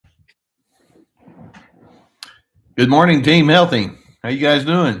Good morning, Team Healthy. How you guys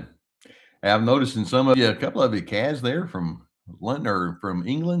doing? I've noticed in some of you, a couple of you, Kaz there from London or from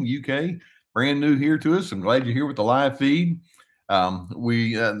England, UK, brand new here to us. I'm glad you're here with the live feed.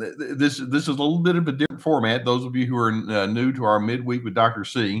 This is a little bit of a different format. Those of you who are new to our midweek with Dr.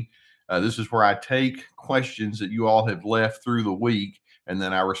 C, this is where I take questions that you all have left through the week and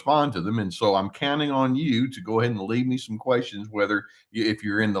then I respond to them. And so I'm counting on you to go ahead and leave me some questions. Whether if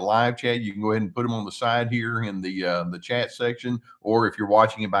you're in the live chat, you can go ahead and put them on the side here in the chat section, or if you're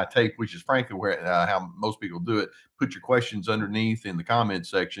watching it by tape, which is frankly where how most people do it, put your questions underneath in the comment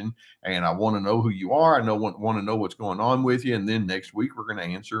section. And I want to know who you are. I want to know what's going on with you. And then next week, we're going to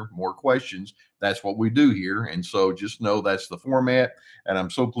answer more questions. That's what we do here. And so just know that's the format. And I'm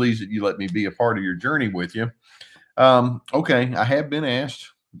so pleased that you let me be a part of your journey with you. Okay, I have been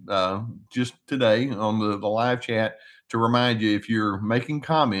asked just today on the live chat to remind you, if you're making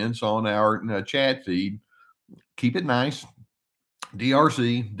comments on our chat feed, keep it nice.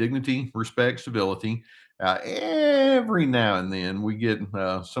 DRC, dignity, respect, civility. Every now and then we get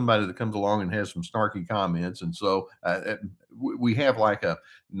somebody that comes along and has some snarky comments. And so we have like a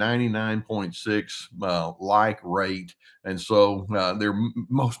 99.6 like rate. And so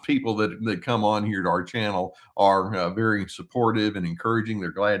most people that come on here to our channel are very supportive and encouraging. They're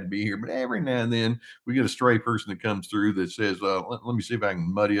glad to be here. But every now and then we get a stray person that comes through that says, let me see if I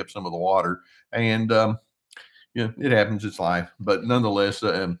can muddy up some of the water. And it happens. It's life. But nonetheless,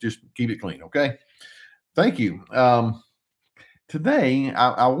 just keep it clean. Okay. Thank you. Today,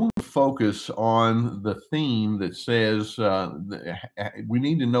 I want to focus on the theme that says we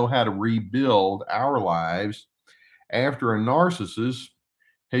need to know how to rebuild our lives after a narcissist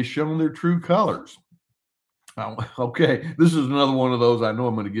has shown their true colors. Okay, this is another one of those. I know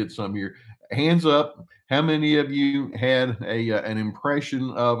I'm going to get some here. Hands up. How many of you had an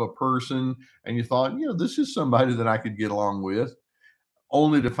impression of a person and you thought, this is somebody that I could get along with,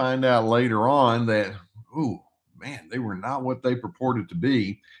 only to find out later on that, ooh, man, they were not what they purported to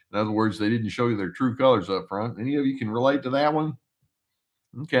be. In other words, they didn't show you their true colors up front. Any of you can relate to that one?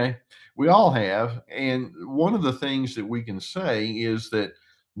 Okay, we all have. And one of the things that we can say is that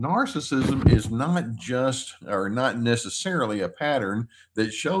narcissism is not just, or not necessarily, a pattern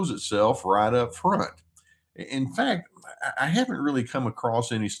that shows itself right up front. In fact, I haven't really come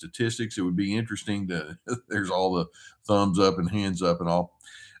across any statistics. It would be interesting to, there's all the thumbs up and hands up and all.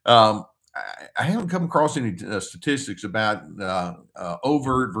 I haven't come across any statistics about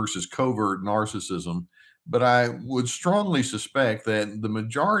overt versus covert narcissism, but I would strongly suspect that the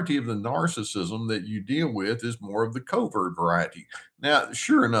majority of the narcissism that you deal with is more of the covert variety. Now,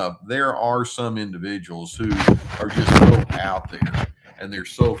 sure enough, there are some individuals who are just so out there and they're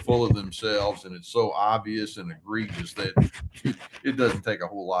so full of themselves and it's so obvious and egregious that it doesn't take a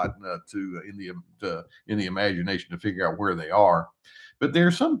whole lot in the imagination to figure out where they are. But there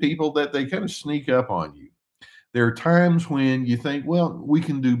are some people that they kind of sneak up on you. There are times when you think, well, we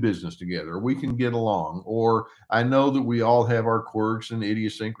can do business together, we can get along, or I know that we all have our quirks and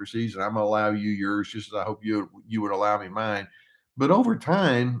idiosyncrasies, and I'm going to allow you yours just as I hope you would allow me mine. But over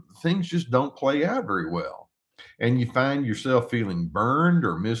time, things just don't play out very well. And you find yourself feeling burned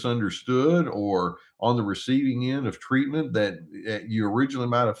or misunderstood or on the receiving end of treatment that you originally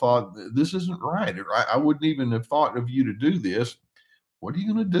might have thought, this isn't right. Or I wouldn't even have thought of you to do this. What are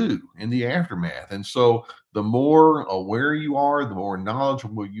you going to do in the aftermath? And so the more aware you are, the more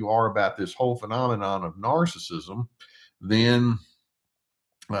knowledgeable you are about this whole phenomenon of narcissism, then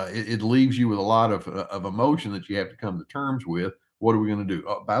it leaves you with a lot of emotion that you have to come to terms with. What are we going to do?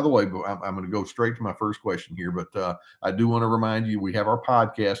 By the way, I'm going to go straight to my first question here, but I do want to remind you, we have our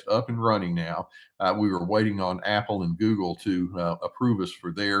podcast up and running now. We were waiting on Apple and Google to approve us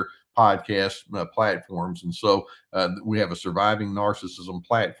for their podcast platforms. And so we have a Surviving Narcissism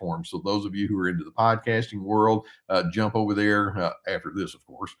platform. So those of you who are into the podcasting world, jump over there after this, of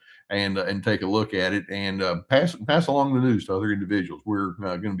course, and take a look at it and pass along the news to other individuals. We're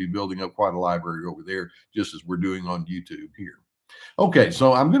going to be building up quite a library over there, just as we're doing on YouTube here. Okay,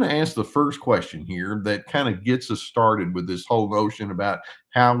 so I'm going to ask the first question here that kind of gets us started with this whole notion about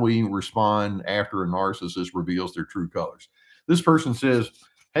how we respond after a narcissist reveals their true colors. This person says,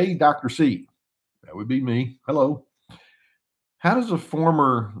 hey, Dr. C, that would be me. Hello. How does a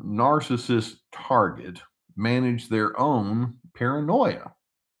former narcissist target manage their own paranoia?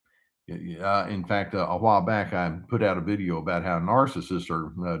 In fact, a while back, I put out a video about how narcissists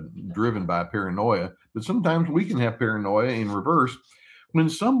are driven by paranoia, but sometimes we can have paranoia in reverse. When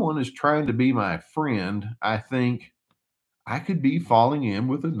someone is trying to be my friend, I think I could be falling in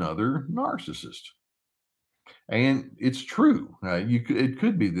with another narcissist. And it's true. It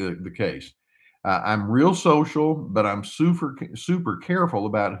could be the case. I'm real social, but I'm super careful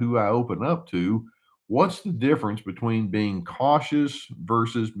about who I open up to. What's the difference between being cautious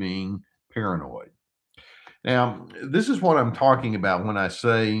versus being paranoid? Now, this is what I'm talking about when I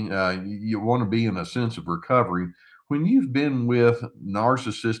say you want to be in a sense of recovery. When you've been with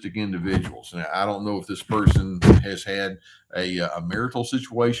narcissistic individuals, now I don't know if this person has had a marital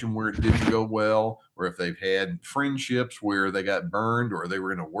situation where it didn't go well, or if they've had friendships where they got burned, or they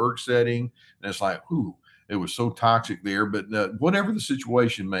were in a work setting and it's like, ooh, it was so toxic there. But whatever the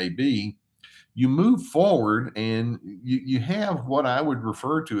situation may be, you move forward and you have what I would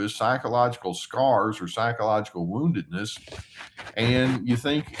refer to as psychological scars or psychological woundedness. And you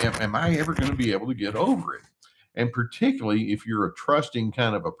think, am I ever going to be able to get over it? And particularly if you're a trusting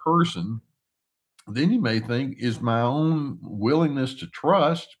kind of a person, then you may think, is my own willingness to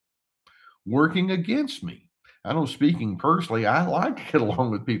trust working against me? I know, speaking personally, I like to get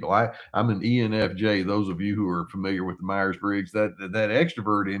along with people. I'm an ENFJ. Those of you who are familiar with the Myers-Briggs, that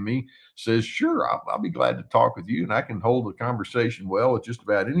extrovert in me says, sure, I'll be glad to talk with you, and I can hold a conversation well with just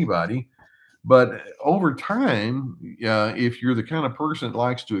about anybody. But over time, if you're the kind of person that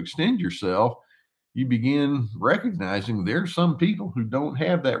likes to extend yourself, you begin recognizing there's some people who don't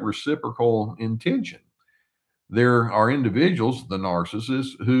have that reciprocal intention. There are individuals, the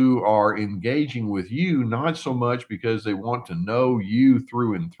narcissists, who are engaging with you not so much because they want to know you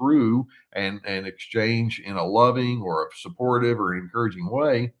through and through and exchange in a loving or a supportive or encouraging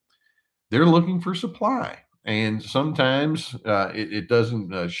way. They're looking for supply. And sometimes it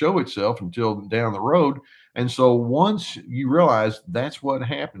doesn't show itself until down the road. And so once you realize that's what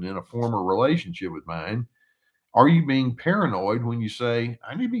happened in a former relationship with mine, are you being paranoid when you say,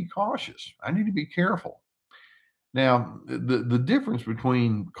 I need to be cautious? I need to be careful. Now, the difference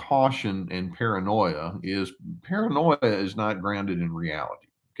between caution and paranoia is not grounded in reality.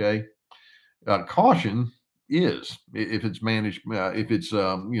 Okay. Caution is, if it's managed, if it's,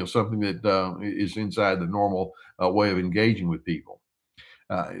 something that is inside the normal way of engaging with people.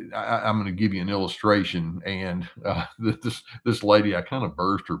 I'm going to give you an illustration, and this lady, I kind of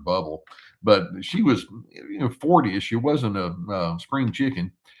burst her bubble, but she was 40ish. She wasn't a spring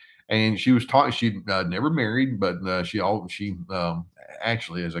chicken, and she was taught she'd never married, but she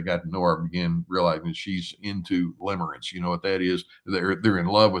actually, as I got to know her, I began realizing she's into limerence. You know what that is? They're in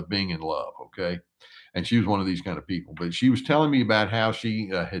love with being in love. Okay, and she was one of these kind of people. But she was telling me about how she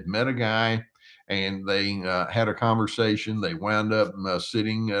had met a guy, and they had a conversation. They wound up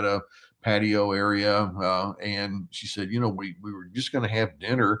sitting at a patio area, and she said, we were just going to have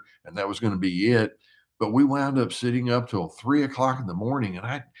dinner, and that was going to be it. But we wound up sitting up till 3 o'clock in the morning,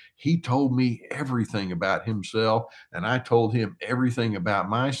 and he told me everything about himself, and I told him everything about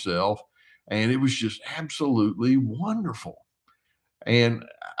myself, and it was just absolutely wonderful. And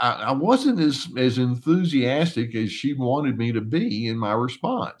I wasn't as enthusiastic as she wanted me to be in my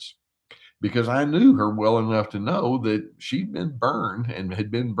response, because I knew her well enough to know that she'd been burned and had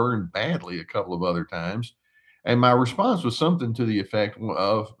been burned badly a couple of other times. And my response was something to the effect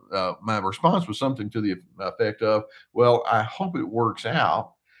of, well, I hope it works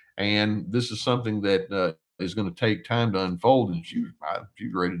out. And this is something that is going to take time to unfold. And she's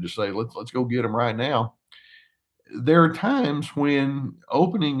ready to say, let's go get them right now. There are times when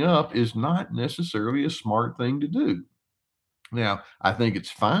opening up is not necessarily a smart thing to do. Now, I think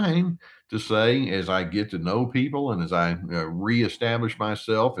it's fine to say, as I get to know people and as I reestablish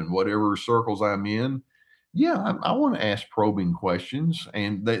myself in whatever circles I'm in, yeah, I want to ask probing questions,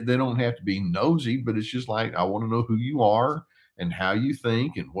 and they don't have to be nosy, but it's just like, I want to know who you are and how you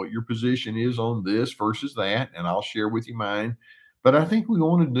think and what your position is on this versus that, and I'll share with you mine. But I think we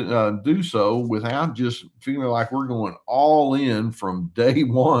want to do so without just feeling like we're going all in from day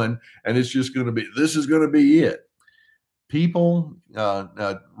one, and it's just going to be, this is going to be it. People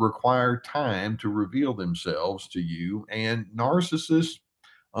require time to reveal themselves to you, and narcissists,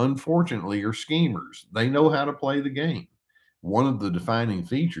 unfortunately, are schemers. They know how to play the game. One of the defining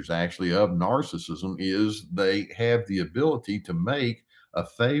features, actually, of narcissism is they have the ability to make a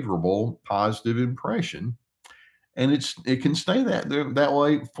favorable, positive impression, and it can stay that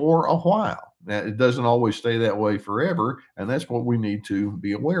way for a while. Now, it doesn't always stay that way forever, and that's what we need to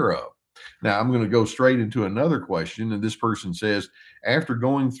be aware of. Now, I'm going to go straight into another question, and this person says, after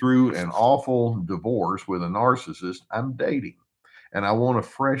going through an awful divorce with a narcissist, I'm dating, and I want a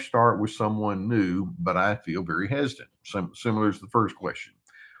fresh start with someone new, but I feel very hesitant. Similar to the first question.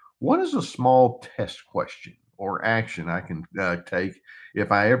 What is a small test question or action I can take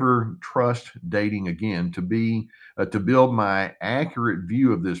if I ever trust dating again to build my accurate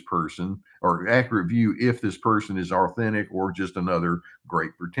view of this person, or accurate view if this person is authentic or just another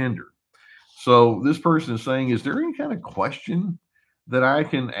great pretender? So this person is saying, is there any kind of question that I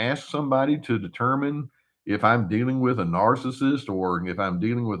can ask somebody to determine if I'm dealing with a narcissist or if I'm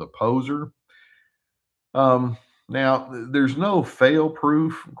dealing with a poser? Um, Now, there's no fail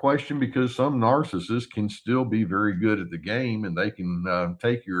proof question because some narcissists can still be very good at the game and they can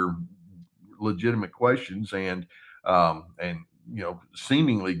take your legitimate questions and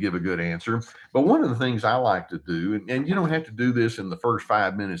seemingly give a good answer. But one of the things I like to do, and you don't have to do this in the first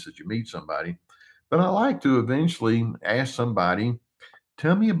 5 minutes that you meet somebody, but I like to eventually ask somebody,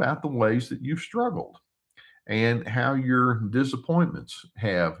 tell me about the ways that you've struggled and how your disappointments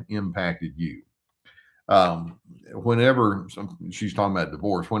have impacted you. um, Whenever she's talking about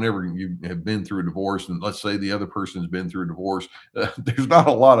divorce, whenever you have been through a divorce, and let's say the other person's been through a divorce, there's not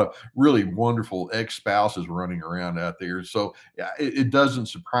a lot of really wonderful ex-spouses running around out there. So yeah, it doesn't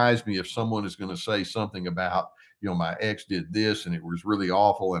surprise me if someone is going to say something about, my ex did this and it was really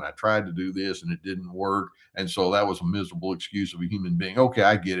awful, and I tried to do this and it didn't work. And so that was a miserable excuse of a human being. Okay,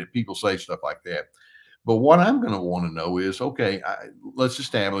 I get it. People say stuff like that. But what I'm going to want to know is, okay, let's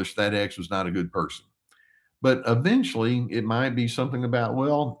establish that ex was not a good person, but eventually, it might be something about,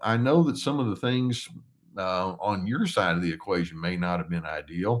 well, I know that some of the things on your side of the equation may not have been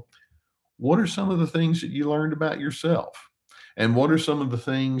ideal. What are some of the things that you learned about yourself? And what are some of the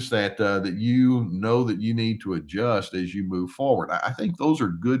things that you know that you need to adjust as you move forward? I think those are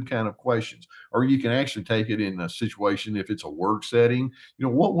good kind of questions. Or you can actually take it in a situation if it's a work setting.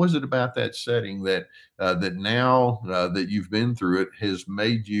 What was it about that setting that now that you've been through it has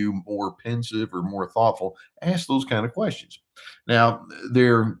made you more pensive or more thoughtful? Ask those kind of questions. Now,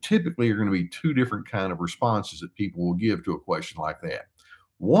 there typically are going to be two different kind of responses that people will give to a question like that.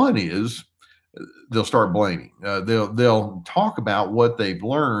 One is they'll start blaming. They'll talk about what they've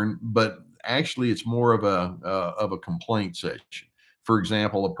learned, but actually, it's more of a complaint section. For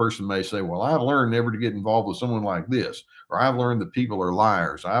example, a person may say, "Well, I've learned never to get involved with someone like this," or "I've learned that people are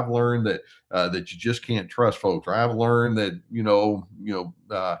liars. I've learned that you just can't trust folks," or "I've learned that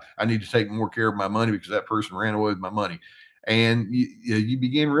I need to take more care of my money because that person ran away with my money." And you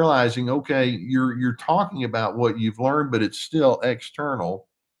begin realizing, okay, you're talking about what you've learned, but it's still external.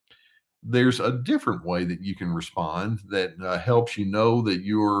 There's a different way that you can respond that helps you know that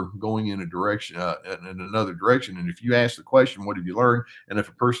you're going in a direction, in another direction. And if you ask the question, "What have you learned?" and if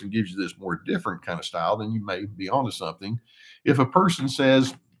a person gives you this more different kind of style, then you may be onto something. If a person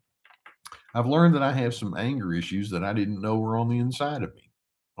says, "I've learned that I have some anger issues that I didn't know were on the inside of me."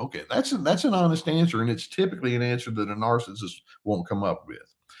 Okay, that's an honest answer, and it's typically an answer that a narcissist won't come up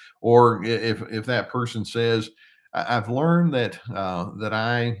with. Or if that person says, "I've learned that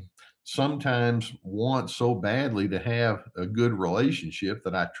I sometimes want so badly to have a good relationship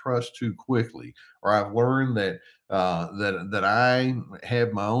that I trust too quickly," or "I've learned that I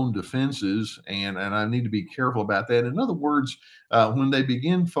have my own defenses and I need to be careful about that." In other words, when they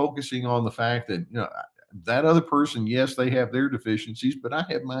begin focusing on the fact that that other person, yes, they have their deficiencies, but I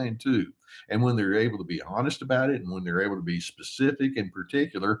have mine too. And when they're able to be honest about it and when they're able to be specific and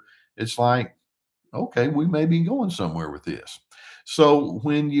particular, it's like, okay, we may be going somewhere with this. So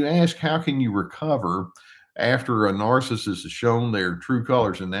when you ask, how can you recover after a narcissist has shown their true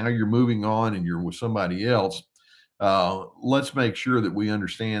colors and now you're moving on and you're with somebody else? Let's make sure that we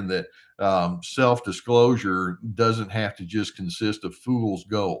understand that self disclosure doesn't have to just consist of fool's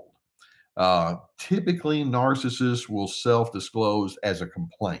gold. Typically, narcissists will self disclose as a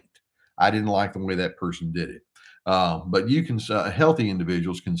complaint. "I didn't like the way that person did it." But healthy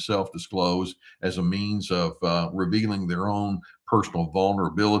individuals can self disclose as a means of revealing their own personal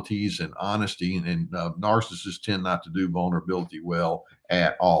vulnerabilities and honesty. And narcissists tend not to do vulnerability well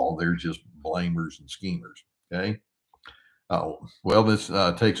at all. They're just blamers and schemers. Okay. Well, this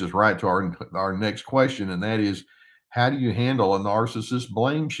takes us right to our next question, and that is, how do you handle a narcissist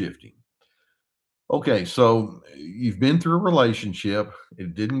blame shifting? Okay, so you've been through a relationship,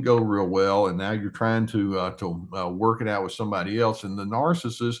 it didn't go real well, and now you're trying to work it out with somebody else, and the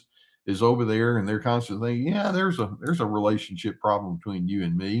narcissist is over there, and they're constantly thinking, "Yeah, there's a relationship problem between you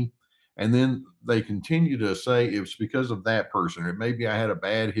and me," and then they continue to say it's because of that person, or maybe I had a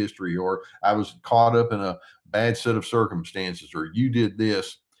bad history, or I was caught up in a bad set of circumstances, or you did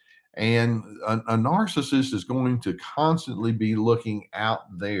this, and a narcissist is going to constantly be looking out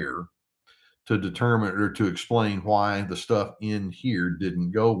there to determine or to explain why the stuff in here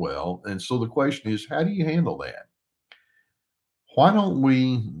didn't go well. And so the question is, how do you handle that? Why don't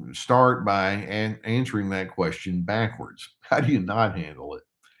we start by answering that question backwards? How do you not handle it?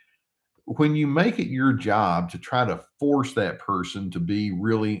 When you make it your job to try to force that person to be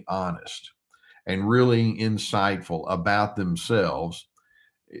really honest and really insightful about themselves,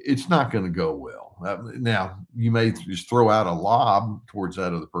 it's not going to go well. Now, you may just throw out a lob towards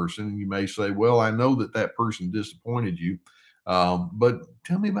that other person, and you may say, "Well, I know that that person disappointed you, but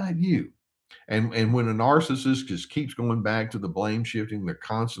tell me about you." And when a narcissist just keeps going back to the blame shifting, they're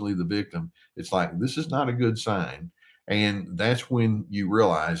constantly the victim. It's like this is not a good sign. And that's when you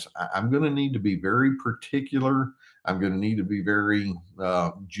realize I'm going to need to be very particular. I'm going to need to be very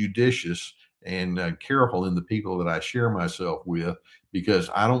judicious and careful in the people that I share myself with, because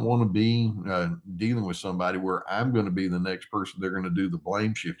I don't want to be dealing with somebody where I'm going to be the next person they're going to do the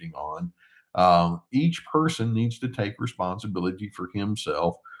blame shifting on. Each person needs to take responsibility for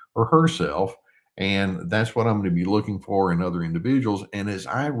himself or herself. And that's what I'm going to be looking for in other individuals. And as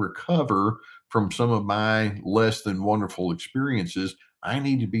I recover from some of my less than wonderful experiences, I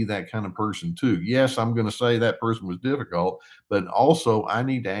need to be that kind of person too. Yes, I'm going to say that person was difficult, but also I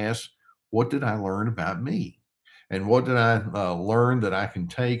need to ask, what did I learn about me? And what did I learn that I can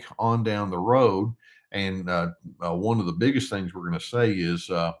take on down the road? And one of the biggest things we're going to say is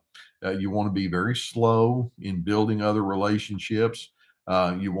you want to be very slow in building other relationships.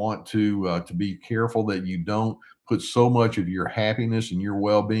 You want to be careful that you don't put so much of your happiness and your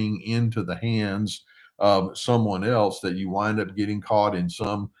well-being into the hands of someone else that you wind up getting caught in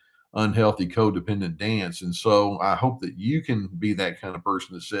some unhealthy codependent dance. And so I hope that you can be that kind of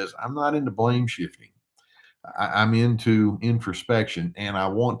person that says, I'm not into blame shifting. I'm into introspection, and I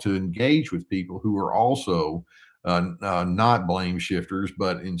want to engage with people who are also not blame shifters,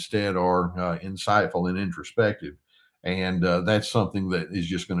 but instead are insightful and introspective. And that's something that is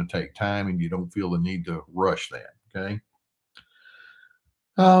just going to take time, and you don't feel the need to rush that. Okay.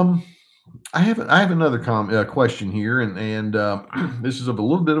 Um, I have another question here, and this is of a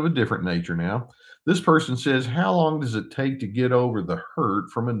little bit of a different nature now. This person says, "How long does it take to get over the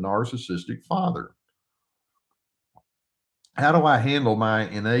hurt from a narcissistic father? How do I handle my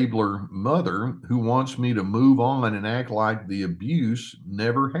enabler mother who wants me to move on and act like the abuse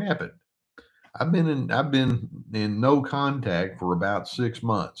never happened?" I've been in no contact for about 6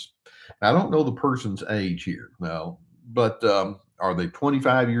 months. I don't know the person's age here now, but are they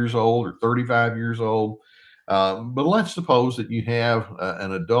 25 years old or 35 years old? But let's suppose that you have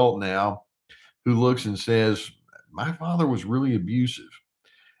an adult now who looks and says, "My father was really abusive,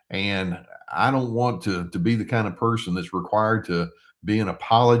 and I don't want to be the kind of person that's required to be an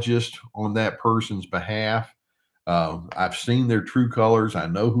apologist on that person's behalf. I've seen their true colors. I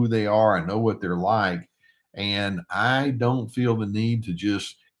know who they are. I know what they're like. And I don't feel the need to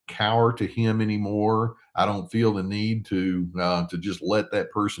just cower to him anymore. I don't feel the need to just let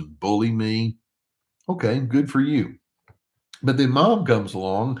that person bully me." Okay, good for you. But then mom comes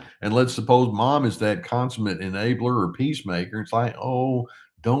along, and let's suppose mom is that consummate enabler or peacemaker. It's like, "Oh,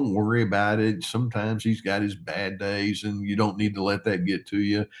 don't worry about it. Sometimes he's got his bad days, and you don't need to let that get to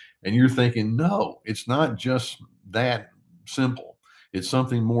you." And you're thinking, no, it's not just that simple. It's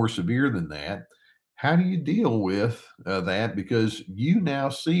something more severe than that. How do you deal with that? Because you now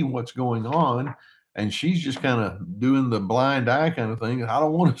see what's going on, and she's just kind of doing the blind eye kind of thing. I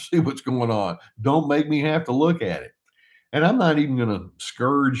don't want to see what's going on. Don't make me have to look at it. And I'm not even going to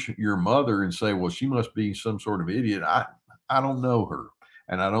scourge your mother and say, "Well, she must be some sort of idiot." I don't know her,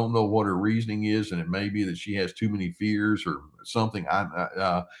 and I don't know what her reasoning is, and it may be that she has too many fears or something.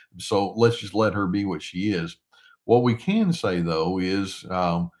 So let's just let her be what she is. What we can say though is,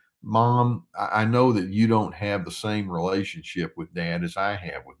 Mom, I know that you don't have the same relationship with Dad as I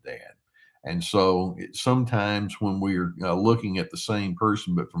have with Dad. And so sometimes when we're looking at the same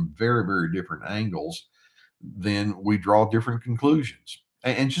person, but from very, very different angles, then we draw different conclusions.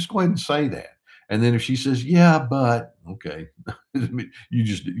 And just go ahead and say that. And then if she says, "Yeah, but," okay, you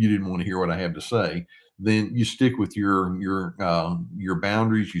didn't want to hear what I have to say, then you stick with your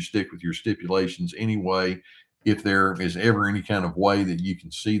boundaries, you stick with your stipulations anyway. If there is ever any kind of way that you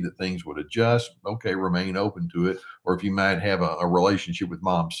can see that things would adjust, okay, remain open to it. Or if you might have a relationship with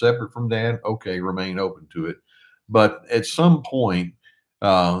mom separate from dad, okay, remain open to it. But at some point,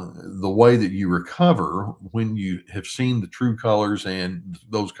 the way that you recover when you have seen the true colors and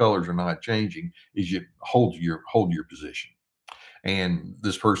those colors are not changing is you hold your position. And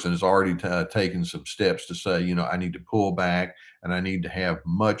this person has already taken some steps to say, I need to pull back, and I need to have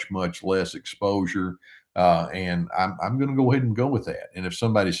much less exposure. And I'm going to go ahead and go with that. And if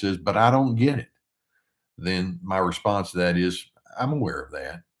somebody says, "But I don't get it," then my response to that is, "I'm aware of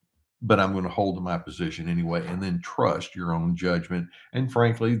that, but I'm going to hold to my position anyway," and then trust your own judgment and,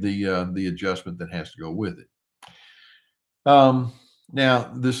 frankly, the adjustment that has to go with it. Um,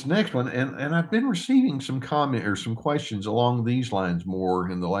 Now this next one, and I've been receiving some comment or some questions along these lines more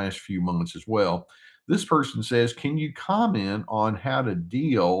in the last few months as well. This person says, can you comment on how to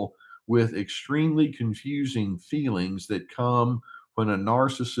deal with extremely confusing feelings that come when a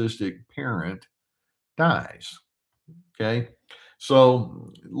narcissistic parent dies? Okay.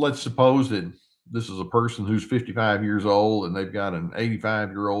 So let's suppose that this is a person who's 55 years old and they've got an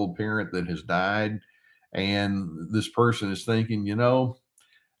 85-year-old parent that has died. And this person is thinking,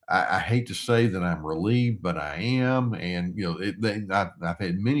 I hate to say that I'm relieved, but I am. And, I've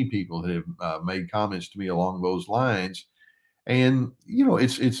had many people that have made comments to me along those lines. And,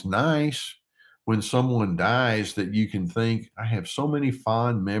 it's nice when someone dies that you can think, I have so many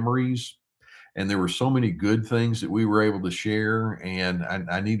fond memories and there were so many good things that we were able to share. And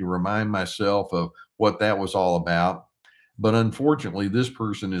I need to remind myself of what that was all about. But unfortunately, this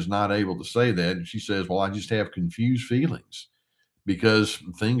person is not able to say that. And she says, well, I just have confused feelings because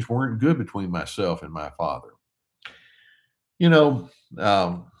things weren't good between myself and my father. You know,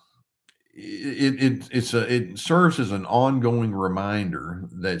 um, it serves as an ongoing reminder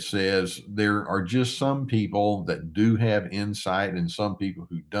that says there are just some people that do have insight and some people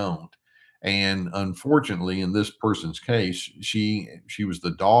who don't. And unfortunately, in this person's case, she was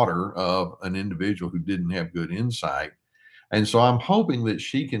the daughter of an individual who didn't have good insight. And so I'm hoping that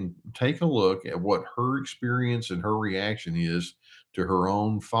she can take a look at what her experience and her reaction is to her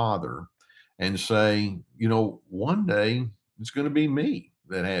own father and say, one day it's going to be me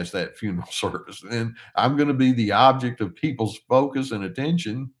that has that funeral service and I'm going to be the object of people's focus and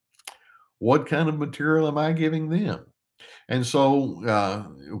attention. What kind of material am I giving them? And so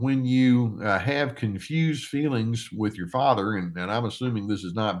when you have confused feelings with your father, and I'm assuming this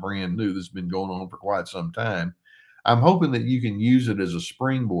is not brand new, this has been going on for quite some time. I'm hoping that you can use it as a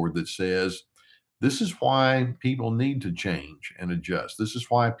springboard that says, this is why people need to change and adjust. This is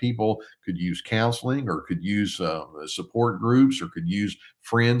why people could use counseling or could use support groups or could use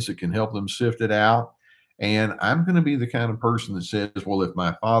friends that can help them sift it out. And I'm going to be the kind of person that says, well, if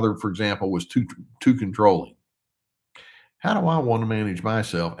my father, for example, was too controlling, how do I want to manage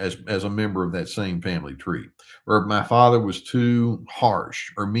myself as a member of that same family tree? Or if my father was too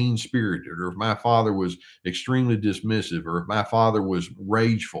harsh or mean spirited, or if my father was extremely dismissive, or if my father was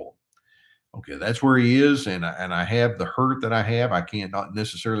rageful. Okay, that's where he is, and I have the hurt that I have. I can't not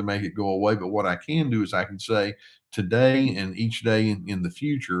necessarily make it go away, but what I can do is I can say today and each day in the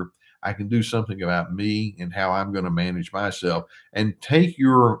future, I can do something about me and how I'm going to manage myself, and take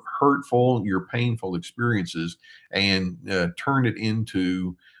your hurtful, your painful experiences and turn it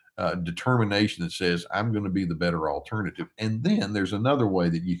into determination that says I'm going to be the better alternative. And then there's another way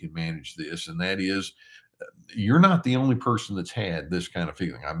that you can manage this, and that is you're not the only person that's had this kind of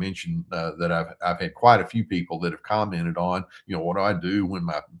feeling. I mentioned that I've had quite a few people that have commented on, what do I do when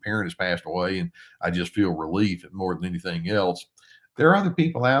my parent has passed away, and I just feel relief more than anything else. There are other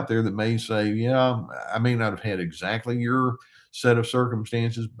people out there that may say, yeah, I may not have had exactly your set of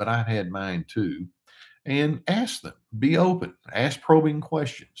circumstances, but I've had mine too. And ask them, be open, ask probing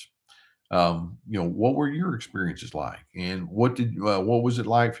questions. What were your experiences like, and what was it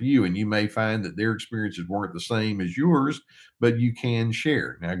like for you? And you may find that their experiences weren't the same as yours, but you can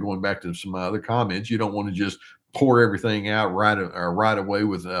share. Now, going back to some other comments, you don't want to just pour everything out right away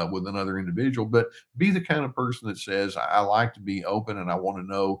with another individual, but be the kind of person that says, I like to be open and I want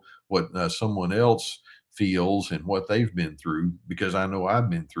to know what someone else feels and what they've been through, because I know I've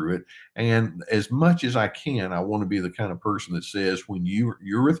been through it. And as much as I can, I want to be the kind of person that says, when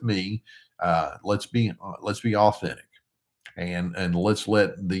you're with me, let's be authentic, and let's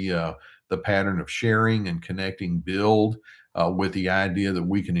let the pattern of sharing and connecting build with the idea that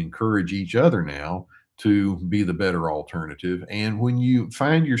we can encourage each other now to be the better alternative. And when you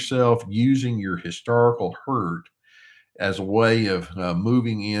find yourself using your historical hurt as a way of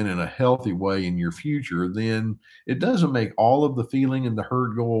moving in a healthy way in your future, then it doesn't make all of the feeling and the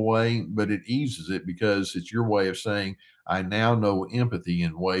hurt go away, but it eases it, because it's your way of saying, I now know empathy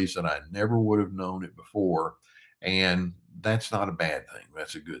in ways that I never would have known it before. And that's not a bad thing.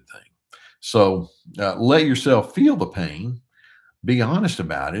 That's a good thing. So let yourself feel the pain, be honest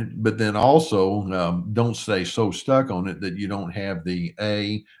about it, but then also don't stay so stuck on it that you don't have the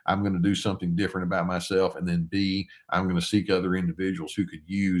A, I'm going to do something different about myself, and then B, I'm going to seek other individuals who could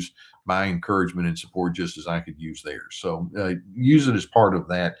use my encouragement and support just as I could use theirs. So use it as part of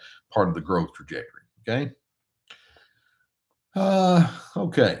the growth trajectory. Okay.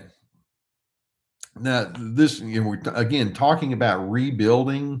 Okay. Now, this, we're again talking about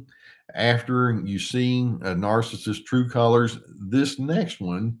rebuilding after you seen a narcissist's true colors. This next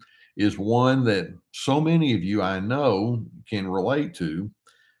one is one that so many of you I know can relate to.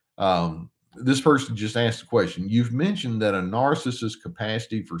 This person just asked a question. You've mentioned that a narcissist's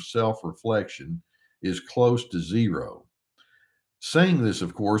capacity for self reflection is close to zero. Saying this,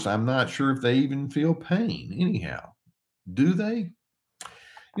 of course, I'm not sure if they even feel pain anyhow. Do they?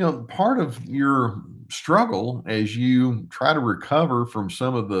 Part of your struggle as you try to recover from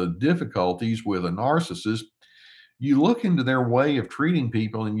some of the difficulties with a narcissist, you look into their way of treating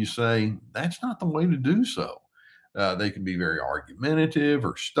people and you say, that's not the way to do so. They can be very argumentative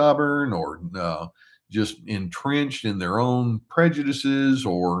or stubborn or just entrenched in their own prejudices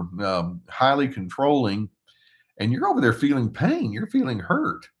or highly controlling. And you're over there feeling pain, you're feeling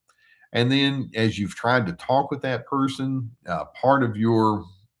hurt. And then as you've tried to talk with that person, part of your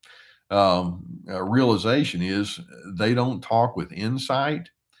realization is they don't talk with insight.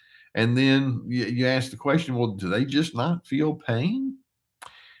 And then you ask the question, well, do they just not feel pain?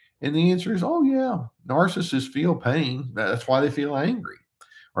 And the answer is, oh, yeah, narcissists feel pain. That's why they feel angry.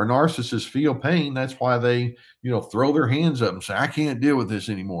 Or narcissists feel pain. That's why they, throw their hands up and say, I can't deal with this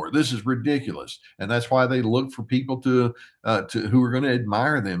anymore. This is ridiculous. And that's why they look for people to who are going to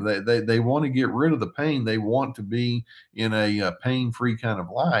admire them. They want to get rid of the pain. They want to be in a pain-free kind of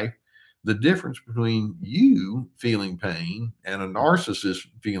life. The difference between you feeling pain and a narcissist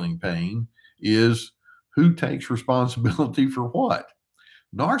feeling pain is who takes responsibility for what.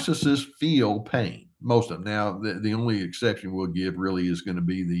 Narcissists feel pain, most of them. Now, the only exception we'll give really is going to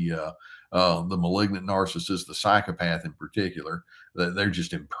be the malignant narcissist, the psychopath in particular. They're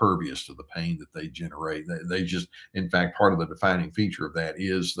just impervious to the pain that they generate. They just, in fact, part of the defining feature of that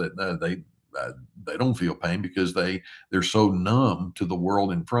is that they don't feel pain because they're so numb to the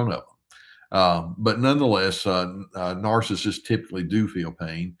world in front of them. But nonetheless, narcissists typically do feel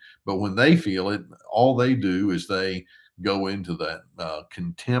pain. But when they feel it, all they do is they go into that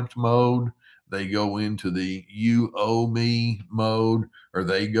contempt mode. They go into the you owe me mode, or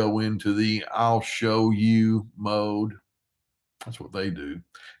they go into the I'll show you mode. That's what they do.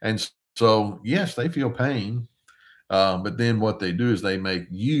 And so, yes, they feel pain. But then what they do is they make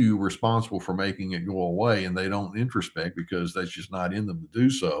you responsible for making it go away, and they don't introspect because that's just not in them to do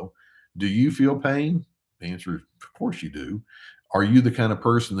so. Do you feel pain? The answer is, of course you do. Are you the kind of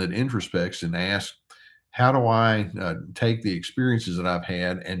person that introspects and asks, how do I take the experiences that I've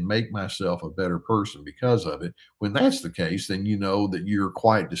had and make myself a better person because of it? When that's the case, then you know that you're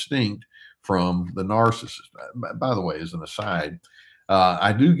quite distinct from the narcissist. By the way, as an aside,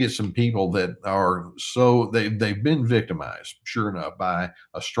 I do get some people that are they've been victimized, sure enough, by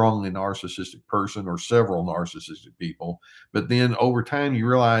a strongly narcissistic person or several narcissistic people. But then over time, you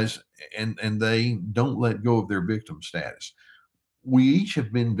realize, and they don't let go of their victim status. We each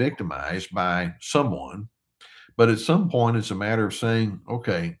have been victimized by someone, but at some point, it's a matter of saying,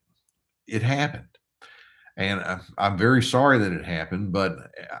 okay, it happened. And I'm very sorry that it happened, but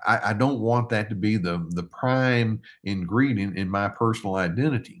I don't want that to be the prime ingredient in my personal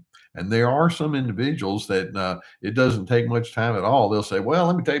identity. And there are some individuals that it doesn't take much time at all. They'll say, well,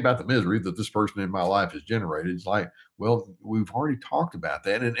 let me tell you about the misery that this person in my life has generated. It's like, well, we've already talked about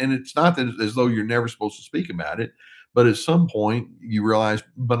that. And it's not that as though you're never supposed to speak about it, but at some point you realize,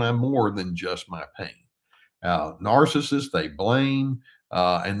 but I'm more than just my pain. Narcissists, they blame.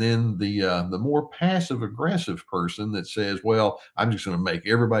 And then the more passive aggressive person that says, well, I'm just going to make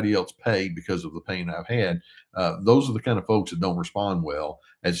everybody else pay because of the pain I've had. Those are the kind of folks that don't respond well.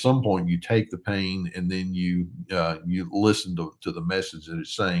 At some point, you take the pain and then you listen to the message that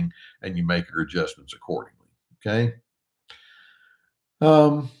it's saying and you make your adjustments accordingly. Okay.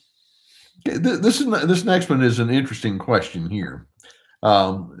 This next one is an interesting question here.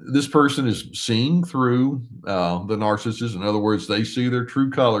 This person is seeing through the narcissist. In other words, they see their true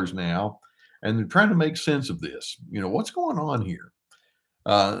colors now, and they're trying to make sense of this. What's going on here?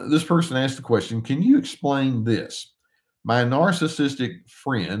 This person asked the question, can you explain this? My narcissistic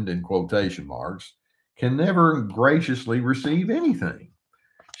friend, in quotation marks, can never graciously receive anything.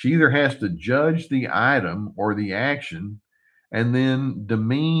 She either has to judge the item or the action and then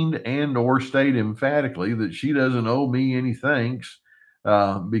demean and or state emphatically that she doesn't owe me any thanks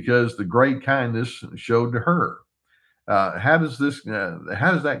because the great kindness showed to her. How does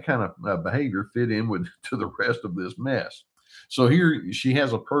that kind of behavior fit in with to the rest of this mess? So here she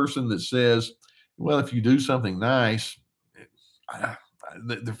has a person that says, well, if you do something nice,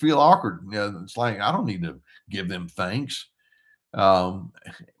 they feel awkward. It's like, I don't need to give them thanks.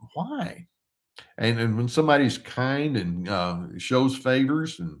 Why? And when somebody's kind and shows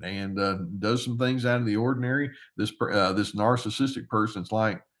favors and does some things out of the ordinary, this narcissistic person's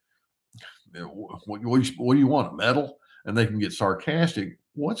like, what do you want, a medal? And they can get sarcastic.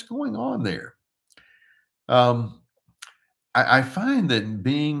 What's going on there? I find that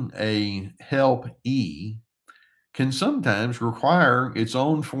being a helpee can sometimes require its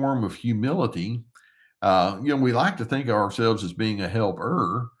own form of humility We like to think of ourselves as being a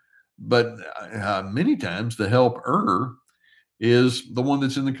helper, but many times the helper is the one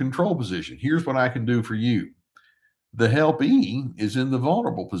that's in the control position. Here's what I can do for you. The helpee is in the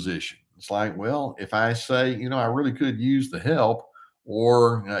vulnerable position. It's like, well, if I say, I really could use the help,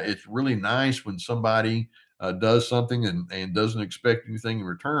 or it's really nice when somebody does something and doesn't expect anything in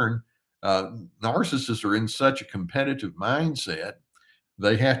return. Uh, Narcissists are in such a competitive mindset.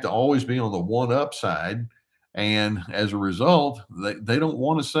 They have to always be on the one up side. And as a result, they don't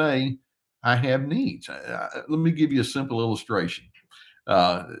want to say, I have needs. Let me give you a simple illustration.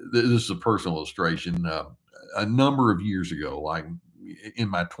 This is a personal illustration. A number of years ago, like in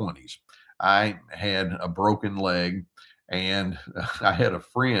my 20s, I had a broken leg, and I had a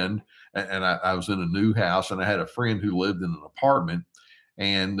friend, and I was in a new house, and I had a friend who lived in an apartment.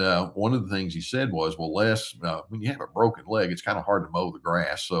 And one of the things he said was, well, Les, when you have a broken leg, it's kind of hard to mow the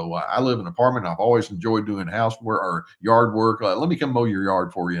grass. So I live in an apartment. I've always enjoyed doing housework or yard work. Let me come mow your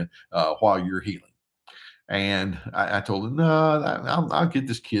yard for you while you're healing. And I told him, no, I'll get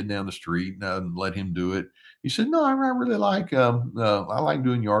this kid down the street and let him do it. He said, no, I really like, I like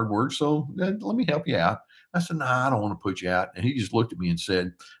doing yard work. So let me help you out. I said, no, I don't want to put you out. And he just looked at me and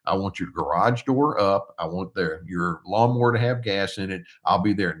said, I want your garage door up. I want your lawnmower to have gas in it. I'll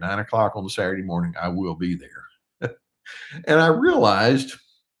be there at 9 o'clock on the Saturday morning. I will be there. And I realized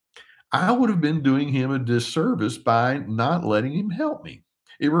I would have been doing him a disservice by not letting him help me.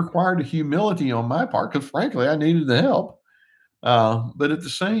 It required a humility on my part because, frankly, I needed the help. But at the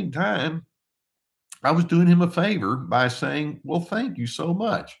same time, I was doing him a favor by saying, well, thank you so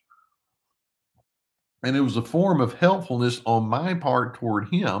much. And it was a form of helpfulness on my part toward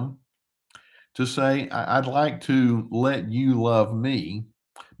him to say, I'd like to let you love me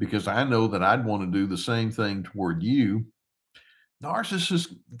because I know that I'd want to do the same thing toward you.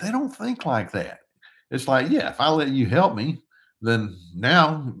 Narcissists, they don't think like that. It's like, yeah, if I let you help me, then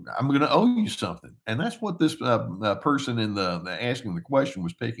now I'm going to owe you something. And that's what this person in the asking the question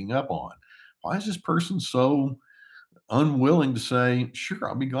was picking up on. Why is this person so unwilling to say, sure,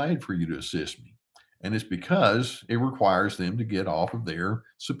 I'll be glad for you to assist me? And it's because it requires them to get off of their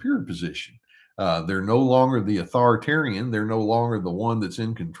superior position. They're no longer the authoritarian. They're no longer the one that's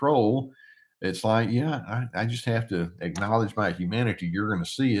in control. It's like, yeah, I just have to acknowledge my humanity. You're going to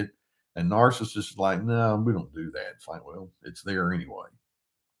see it. And narcissists is like, no, we don't do that. It's like, well, it's there anyway.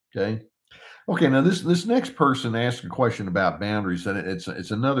 Okay. Okay. Now this next person asked a question about boundaries, and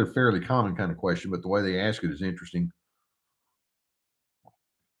it's another fairly common kind of question, but the way they ask it is interesting.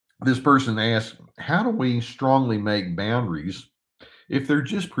 This person asks, how do we strongly make boundaries if they're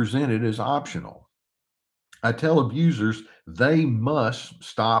just presented as optional? I tell abusers they must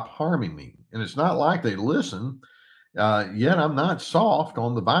stop harming me. And it's not like they listen, yet I'm not soft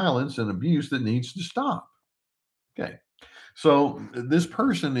on the violence and abuse that needs to stop. Okay. So this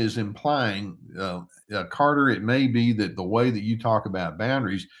person is implying, Carter, it may be that the way that you talk about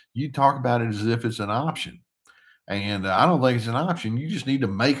boundaries, you talk about it as if it's an option. And I don't think it's an option. You just need to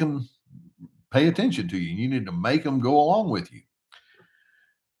make them pay attention to you. You need to make them go along with you.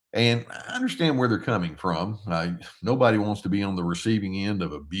 And I understand where they're coming from. Nobody wants to be on the receiving end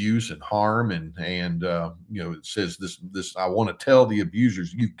of abuse and harm, and it says this. I want to tell the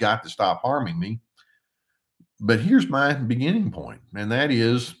abusers, you've got to stop harming me. But here's my beginning point, and that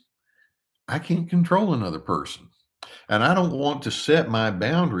is, I can't control another person, and I don't want to set my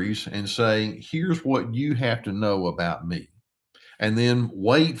boundaries and say, here's what you have to know about me, and then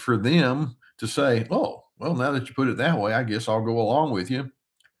wait for them to say, oh, well, now that you put it that way, I guess I'll go along with you.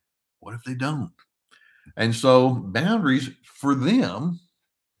 What if they don't? And so boundaries for them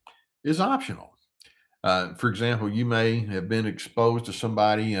is optional. For example, you may have been exposed to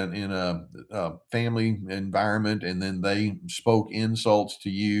somebody in a family environment, and then they spoke insults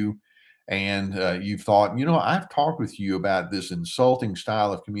to you. And you've thought, I've talked with you about this insulting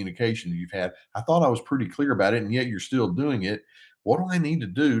style of communication that you've had. I thought I was pretty clear about it, and yet you're still doing it. What do I need to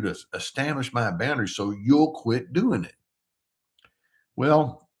do to establish my boundaries so you'll quit doing it?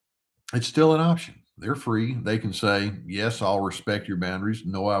 Well, it's still an option. They're free. They can say, yes, I'll respect your boundaries.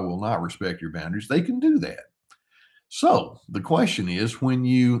 No, I will not respect your boundaries. They can do that. So the question is, when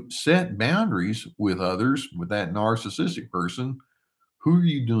you set boundaries with others, with that narcissistic person, who are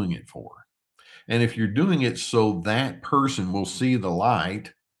you doing it for? And if you're doing it so that person will see the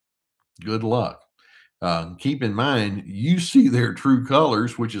light, good luck. Keep in mind, you see their true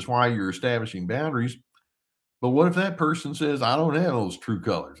colors, which is why you're establishing boundaries. But what if that person says, I don't have those true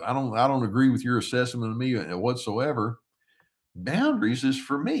colors. I don't agree with your assessment of me whatsoever. Boundaries is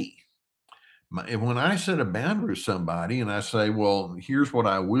for me. And when I set a boundary with somebody and I say, well, here's what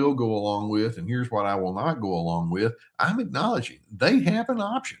I will go along with, and here's what I will not go along with, I'm acknowledging they have an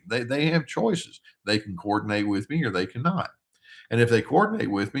option. They have choices. They can coordinate with me or they cannot. And if they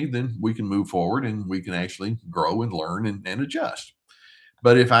coordinate with me, then we can move forward and we can actually grow and learn and adjust.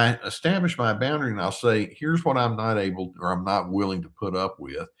 But if I establish my boundary and I'll say, here's what I'm not able or I'm not willing to put up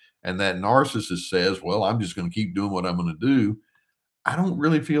with, and that narcissist says, well, I'm just going to keep doing what I'm going to do, I don't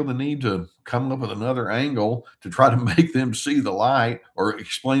really feel the need to come up with another angle to try to make them see the light or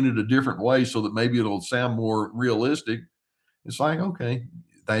explain it a different way so that maybe it'll sound more realistic. It's like, okay,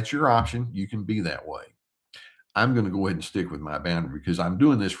 that's your option. You can be that way. I'm going to go ahead and stick with my boundary because I'm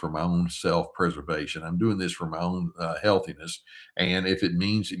doing this for my own self preservation. I'm doing this for my own healthiness. And if it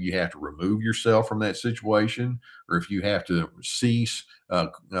means that you have to remove yourself from that situation, or if you have to cease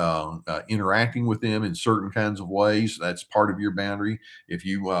interacting with them in certain kinds of ways, that's part of your boundary. If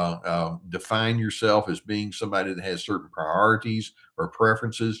you define yourself as being somebody that has certain priorities or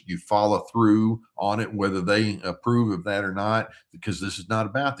preferences, you follow through on it, whether they approve of that or not, because this is not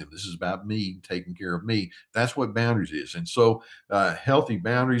about them. This is about me taking care of me. That's what boundaries is. And so, healthy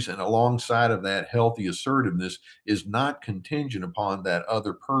boundaries and alongside of that, healthy assertiveness is not contingent upon that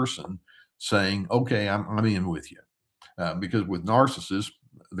other person saying, okay, I'm in with you. Because with narcissists,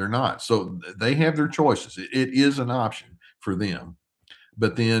 they're not. So they have their choices. It is an option for them.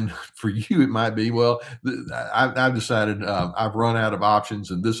 But then for you, it might be, well, I've decided I've run out of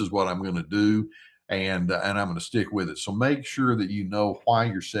options and this is what I'm going to do. And I'm going to stick with it. So make sure that you know why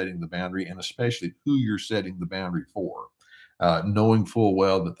you're setting the boundary and especially who you're setting the boundary for, knowing full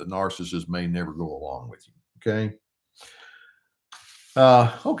well that the narcissist may never go along with you. Okay.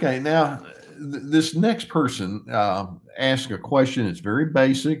 Okay. Now, this next person asked a question. It's very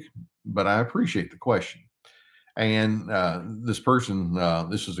basic, but I appreciate the question. And this person,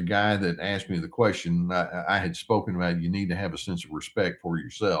 this is a guy that asked me the question. I had spoken about you need to have a sense of respect for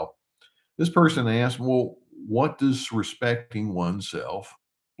yourself. This person asked, well, what does respecting oneself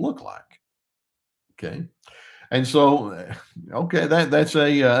look like? Okay. And so, okay, that's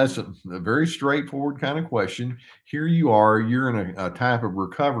a very straightforward kind of question. Here you are, you're in a type of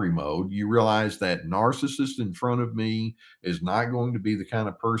recovery mode. You realize that narcissist in front of me is not going to be the kind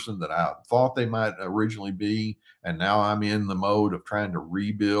of person that I thought they might originally be. And now I'm in the mode of trying to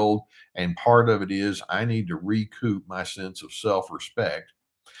rebuild. And part of it is I need to recoup my sense of self-respect.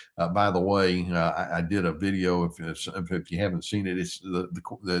 By the way, I did a video. If you haven't seen it, it's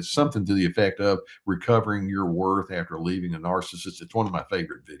the something to the effect of recovering your worth after leaving a narcissist. It's one of my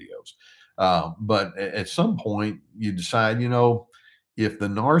favorite videos. But at some point, you decide, if the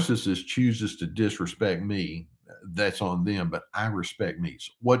narcissist chooses to disrespect me, that's on them. But I respect me.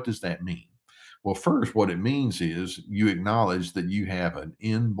 So what does that mean? Well, first, what it means is you acknowledge that you have an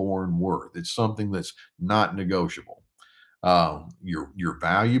inborn worth. It's something that's not negotiable. You're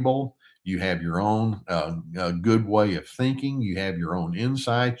valuable. You have your own good way of thinking. You have your own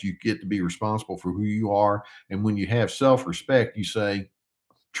insights. You get to be responsible for who you are. And when you have self respect, you say,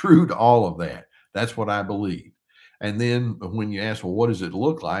 true to all of that. That's what I believe. And then when you ask, well, what does it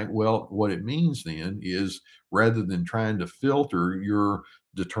look like? Well, what it means then is rather than trying to filter your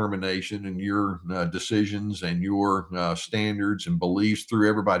determination and your decisions and your standards and beliefs through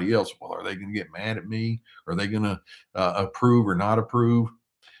everybody else, well, are they going to get mad at me? Are they going to approve or not approve?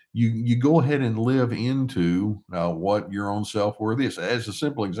 You go ahead and live into what your own self-worth is. As a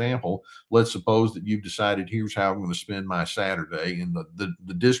simple example, let's suppose that you've decided here's how I'm going to spend my Saturday, and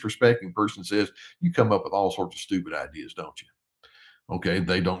the disrespecting person says you come up with all sorts of stupid ideas, don't you? Okay,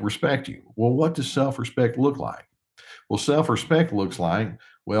 they don't respect you. Well, what does self-respect look like? Well, self-respect looks like,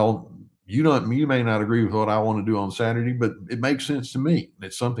 well, you may not agree with what I want to do on Saturday, but it makes sense to me.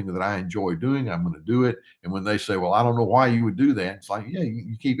 It's something that I enjoy doing. I'm going to do it. And when they say, well, I don't know why you would do that, it's like, yeah,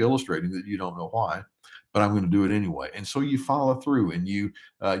 you keep illustrating that you don't know why, but I'm going to do it anyway. And so you follow through, and you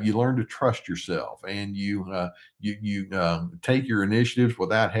learn to trust yourself, and you take your initiatives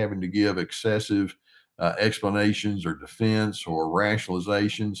without having to give excessive explanations or defense or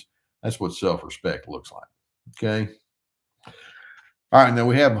rationalizations. That's what self-respect looks like. Okay. All right, now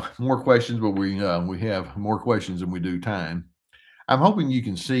we have more questions, but we have more questions than we do time. I'm hoping you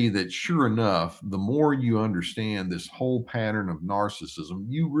can see that sure enough, the more you understand this whole pattern of narcissism,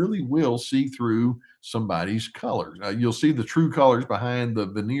 you really will see through somebody's colors. You'll see the true colors behind the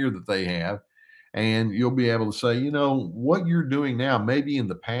veneer that they have, and you'll be able to say, what you're doing now, maybe in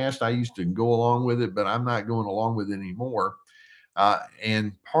the past I used to go along with it, but I'm not going along with it anymore.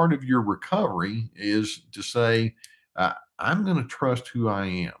 And part of your recovery is to say, I'm going to trust who I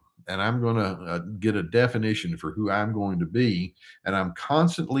am. and I'm going to get a definition for who I'm going to be. And I'm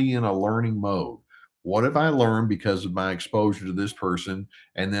constantly in a learning mode. What have I learned because of my exposure to this person?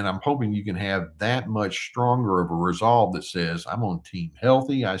 And then I'm hoping you can have that much stronger of a resolve that says, I'm on team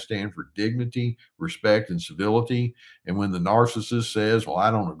healthy. I stand for dignity, respect, and civility. And when the narcissist says, well,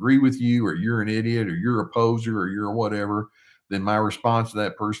 I don't agree with you, or you're an idiot, or you're a poser, or you're whatever, then my response to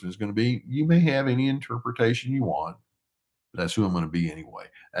that person is going to be, you may have any interpretation you want. That's who I'm going to be anyway.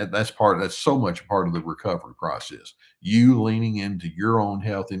 That's so much part of the recovery process. You leaning into your own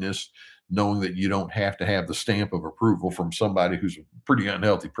healthiness, knowing that you don't have to have the stamp of approval from somebody who's a pretty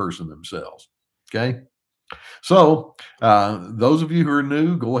unhealthy person themselves. Okay. So, those of you who are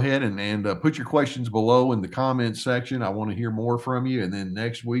new, go ahead and put your questions below in the comments section. I want to hear more from you. And then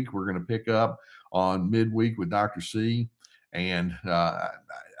next week, we're going to pick up on midweek with Dr. C. And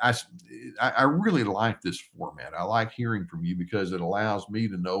I, I really like this format. I like hearing from you because it allows me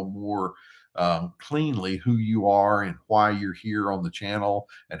to know more cleanly who you are and why you're here on the channel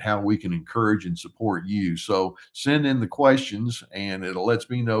and how we can encourage and support you. So send in the questions and it lets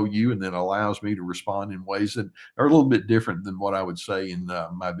me know you, and then allows me to respond in ways that are a little bit different than what I would say in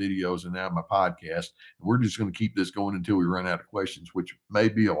my videos and now my podcast. We're just going to keep this going until we run out of questions, which may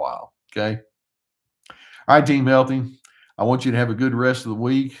be a while. Okay. All right, Team Healthy. I want you to have a good rest of the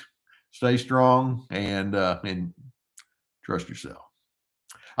week. Stay strong and trust yourself.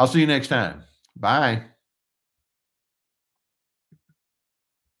 I'll see you next time. Bye.